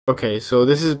Okay, so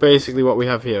this is basically what we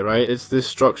have here, right? It's this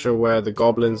structure where the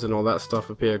goblins and all that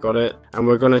stuff appear, got it? And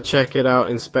we're gonna check it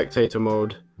out in spectator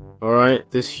mode. Alright,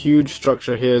 this huge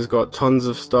structure here has got tons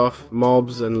of stuff,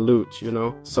 mobs and loot, you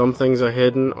know? Some things are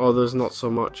hidden, others not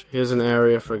so much. Here's an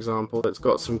area, for example, that's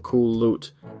got some cool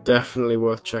loot. Definitely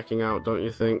worth checking out, don't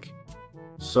you think?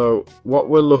 So, what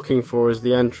we're looking for is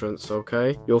the entrance,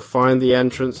 okay? You'll find the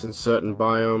entrance in certain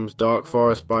biomes, dark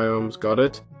forest biomes, got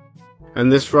it? And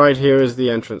this right here is the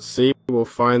entrance. See, we'll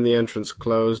find the entrance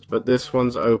closed, but this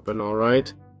one's open,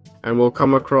 alright? And we'll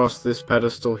come across this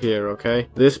pedestal here, okay?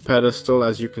 This pedestal,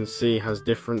 as you can see, has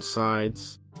different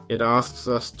sides. It asks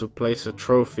us to place a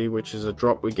trophy, which is a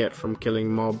drop we get from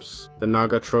killing mobs. The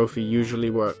Naga trophy usually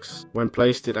works. When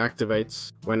placed, it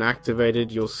activates. When activated,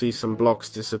 you'll see some blocks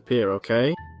disappear,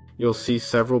 okay? You'll see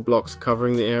several blocks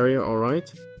covering the area,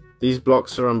 alright? These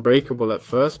blocks are unbreakable at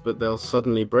first, but they'll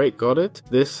suddenly break, got it?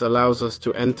 This allows us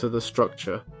to enter the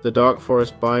structure. The dark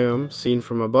forest biome, seen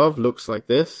from above, looks like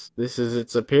this. This is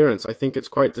its appearance. I think it's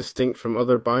quite distinct from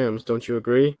other biomes, don't you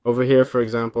agree? Over here, for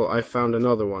example, I found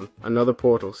another one. Another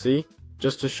portal, see?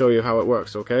 Just to show you how it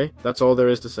works, okay? That's all there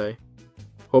is to say.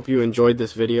 Hope you enjoyed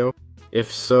this video.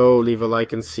 If so, leave a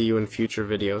like and see you in future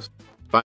videos.